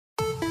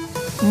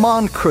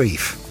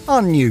Moncrief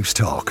on News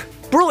Talk.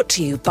 Brought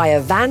to you by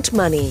Avant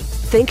Money.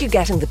 Think you're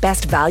getting the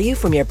best value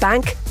from your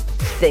bank?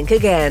 Think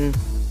again.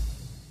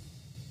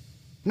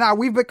 Now,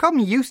 we've become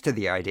used to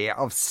the idea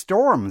of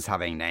storms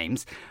having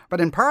names, but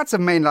in parts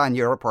of mainland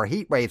Europe where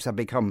heat waves have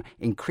become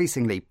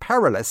increasingly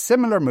perilous,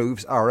 similar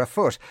moves are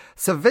afoot.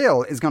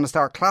 Seville is going to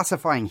start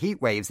classifying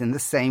heat waves in the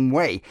same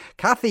way.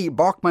 Kathy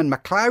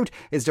Bachman-McLeod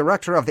is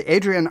director of the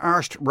Adrian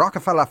Arsht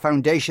Rockefeller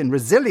Foundation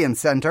Resilience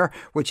Centre,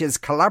 which is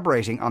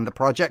collaborating on the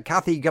project.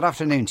 Kathy, good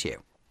afternoon to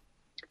you.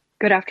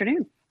 Good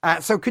afternoon.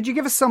 So could you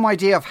give us some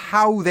idea of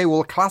how they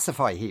will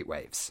classify heat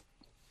waves?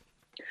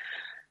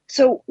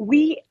 So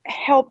we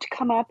helped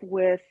come up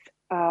with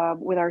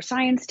our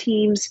science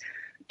teams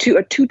to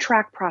a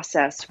two-track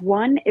process.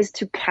 One is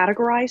to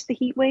categorize the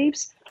heat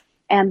waves,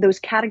 and those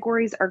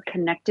categories are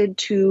connected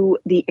to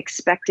the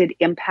expected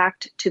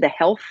impact to the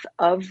health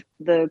of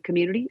the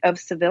community of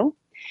Seville.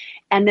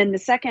 And then the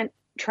second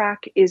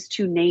track is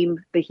to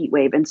name the heat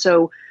wave. And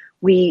so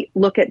we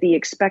look at the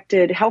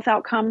expected health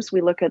outcomes, we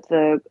look at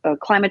the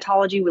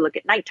climatology, we look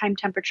at nighttime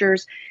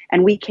temperatures,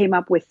 and we came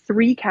up with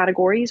three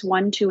categories,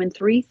 1, 2, and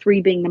 3,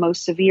 3 being the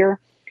most severe.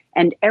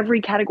 And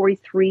every category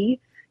 3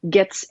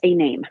 gets a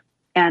name.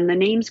 And the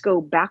names go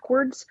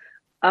backwards,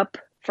 up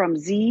from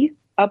Z,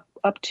 up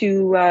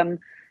to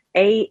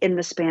A in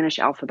the Spanish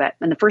alphabet.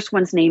 And the first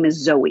one's name is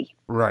Zoe.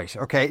 Right,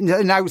 okay.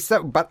 Now,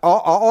 but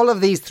all of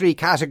these three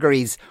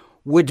categories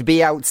would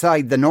be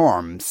outside the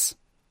norms.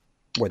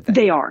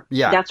 They are.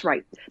 Yeah. That's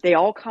right. They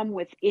all come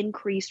with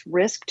increased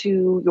risk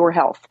to your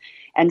health.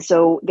 And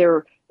so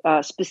they're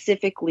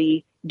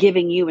specifically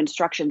giving you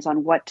instructions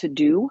on what to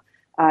do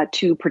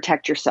to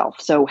protect yourself.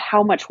 So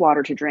how much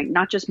water to drink,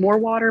 not just more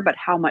water, but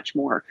how much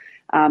more.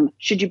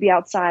 Should you be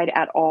outside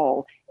at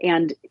all?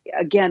 And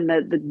again,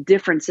 the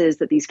difference is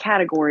that these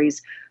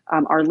categories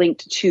are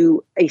linked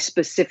to a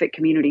specific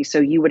community. So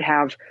you would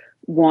have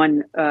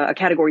a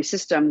category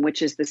system,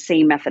 which is the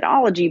same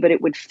methodology, but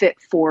it would fit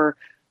for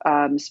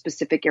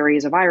specific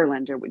areas of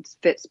Ireland, or would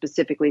fit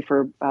specifically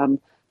for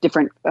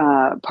different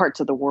parts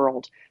of the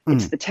world.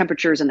 It's the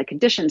temperatures and the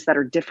conditions that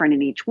are different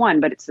in each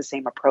one, but it's the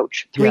same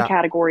approach. Three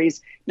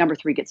categories, number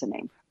 3 gets a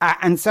name.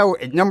 And so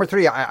number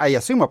 3, I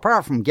assume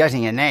apart from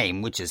getting a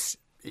name, which is,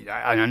 and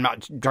I'm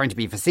not trying to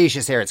be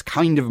facetious here, it's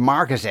kind of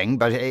marketing,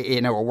 but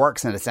it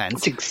works in a sense.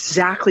 It's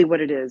exactly what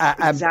it is.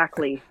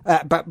 Exactly.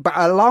 But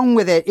along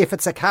with it, if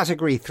it's a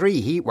category 3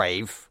 heat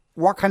wave,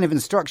 what kind of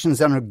instructions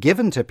then are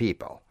given to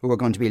people who are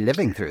going to be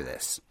living through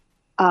this?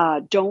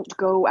 Don't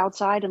go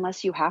outside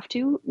unless you have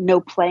to.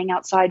 No playing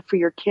outside for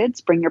your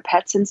kids. Bring your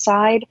pets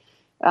inside.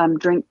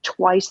 Drink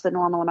twice the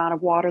normal amount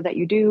of water that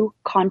you do.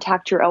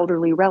 Contact your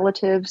elderly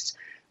relatives.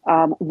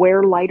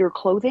 Wear lighter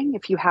clothing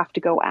if you have to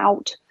go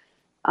out.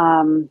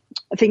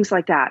 Things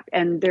like that.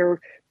 And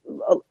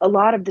a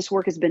lot of this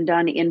work has been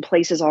done in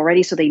places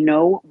already, so they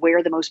know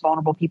where the most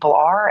vulnerable people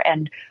are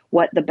and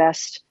what the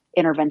best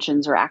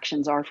interventions or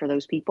actions are for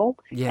those people.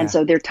 Yeah. And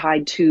so they're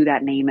tied to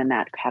that name and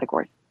that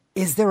category.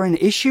 Is there an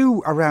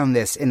issue around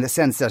this in the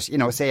sense that,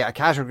 say a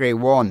category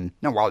 1,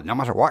 no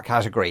matter what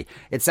category,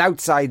 it's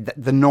outside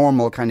the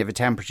normal kind of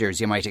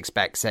temperatures you might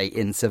expect, say,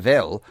 in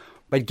Seville.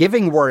 But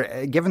given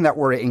that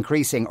we're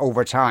increasing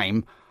over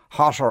time,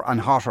 hotter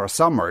and hotter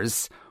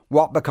summers,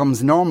 what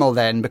becomes normal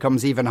then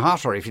becomes even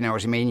hotter, if you know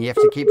what I mean. You have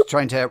to keep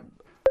trying to...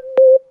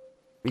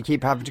 We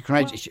keep having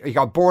to... You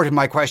got bored of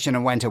my question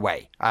and went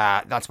away.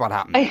 That's what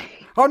happened.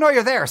 Oh, no,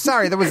 you're there.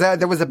 Sorry, there was a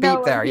beep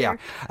no, there, yeah.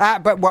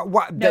 But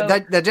what no.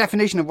 the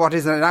definition of what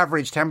is an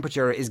average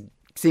temperature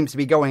seems to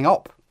be going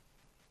up.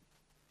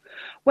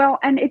 Well,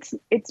 and it's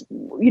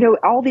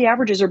all the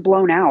averages are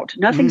blown out.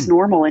 Nothing's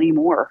normal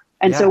anymore.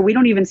 And so we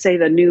don't even say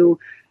the new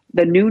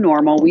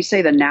normal. We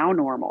say the now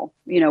normal.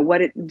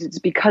 It's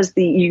because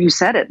you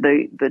said it,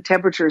 the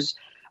temperatures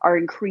are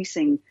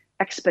increasing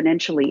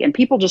exponentially, and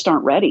people just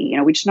aren't ready.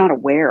 We're just not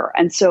aware.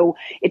 And so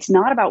it's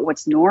not about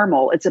what's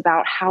normal. It's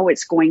about how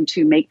it's going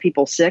to make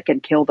people sick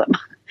and kill them.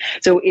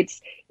 So it's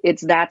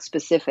that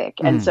specific.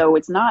 And so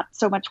it's not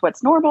so much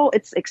what's normal,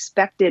 it's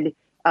expected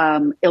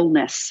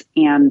illness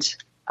and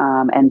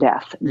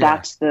death. Yeah.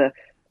 That's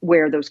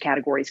where those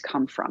categories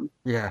come from.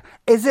 Yeah.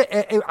 Is it,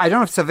 I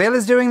don't know if Seville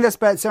is doing this,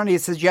 but it's certainly a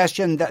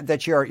suggestion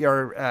that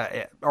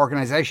your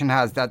organisation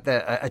has that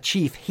a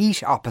chief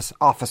heat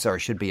officer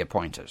should be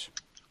appointed.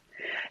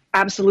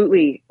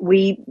 Absolutely.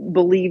 We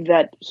believe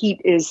that heat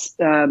is,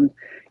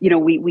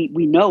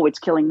 we know it's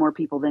killing more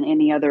people than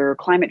any other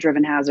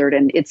climate-driven hazard,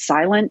 and it's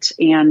silent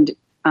and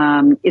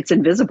it's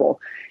invisible.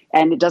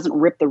 And it doesn't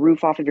rip the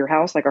roof off of your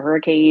house like a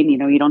hurricane.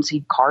 You don't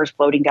see cars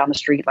floating down the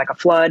street like a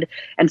flood.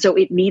 And so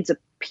it needs a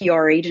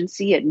PR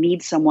agency. It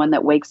needs someone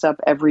that wakes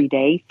up every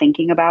day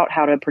thinking about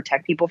how to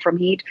protect people from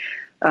heat.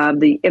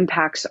 The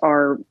impacts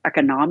are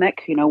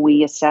economic.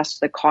 We assess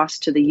the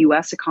cost to the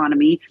U.S.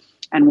 economy,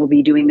 and we'll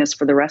be doing this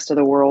for the rest of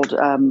the world.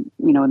 In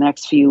the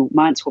next few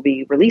months, we'll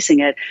be releasing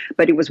it.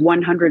 But it was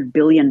 $100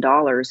 billion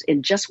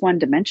in just one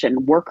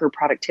dimension, worker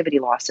productivity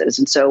losses.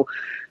 And so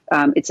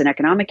it's an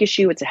economic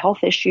issue, it's a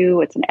health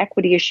issue, it's an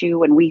equity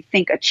issue. And we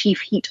think a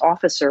chief heat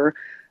officer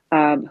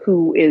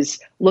who is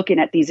looking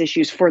at these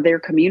issues for their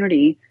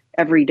community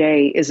every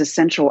day is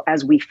essential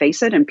as we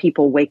face it and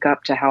people wake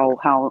up to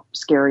how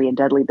scary and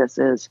deadly this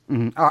is.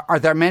 Mm-hmm. Are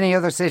there many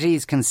other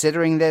cities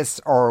considering this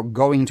or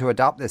going to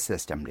adopt this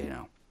system, do you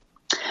know?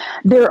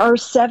 There are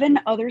 7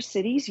 other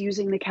cities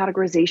using the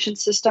categorization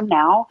system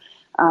now.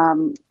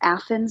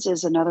 Athens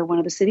is another one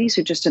of the cities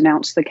who just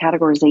announced the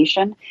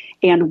categorization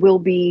and will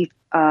be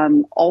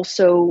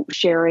also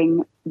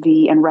sharing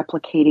and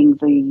replicating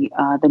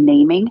the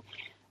naming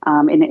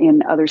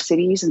in other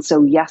cities. And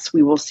so, yes,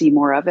 we will see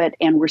more of it.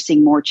 And we're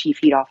seeing more chief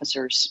heat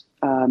officers.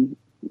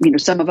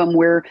 Some of them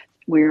we're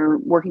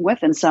working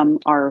with and some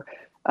are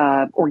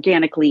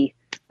organically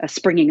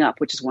springing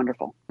up, which is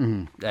wonderful.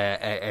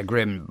 A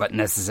grim but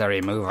necessary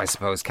move, I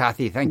suppose.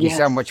 Kathy, thank you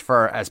so much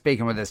for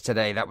speaking with us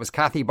today. That was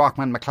Kathy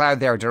Bachman-McLeod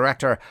there,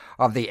 Director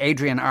of the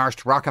Adrian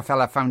Arsht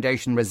Rockefeller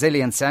Foundation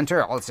Resilience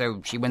Centre.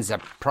 Also, she wins a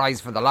prize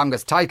for the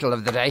longest title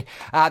of the day.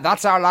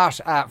 That's our lot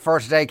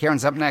for today.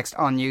 Kieran's up next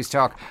on News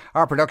Talk.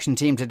 Our production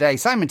team today,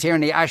 Simon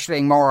Tierney,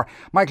 Aisling Moore,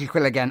 Michael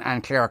Quilligan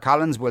and Claire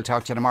Collins. We'll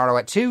talk to you tomorrow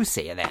at 2.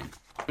 See you then.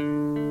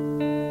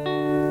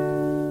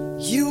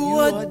 You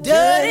were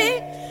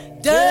dirty,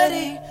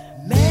 dirty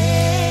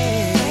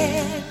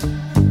man,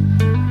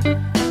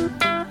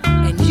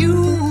 and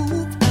you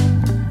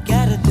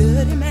got a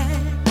dirty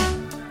man.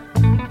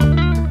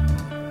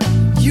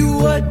 You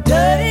were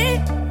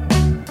dirty,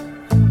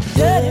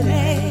 dirty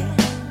man.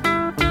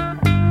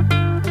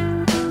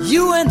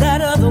 You and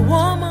that other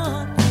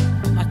woman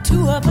are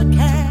 2 of a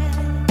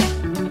kind.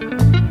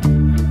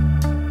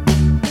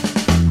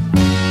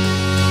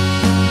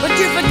 But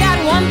you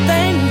forgot one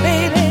thing,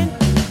 baby,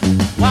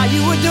 while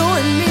you were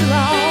doing me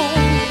wrong.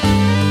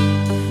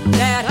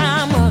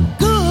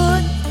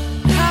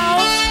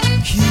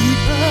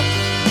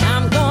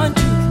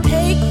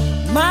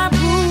 My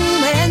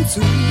broom and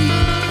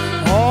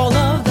sweep all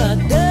of the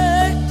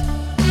dirt,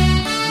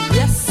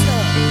 yes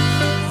sir,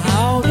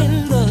 out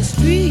in the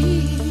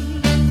street.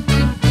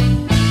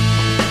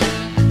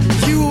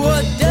 You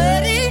were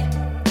dirty,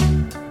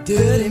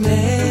 dirty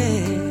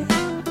man.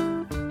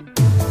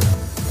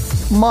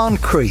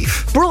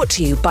 Moncrief. Brought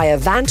to you by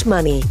Avant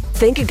Money.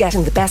 Think you're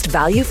getting the best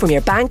value from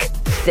your bank?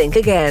 Think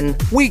again.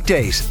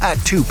 Weekdays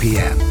at 2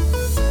 p.m.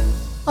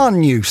 on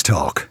News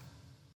Talk.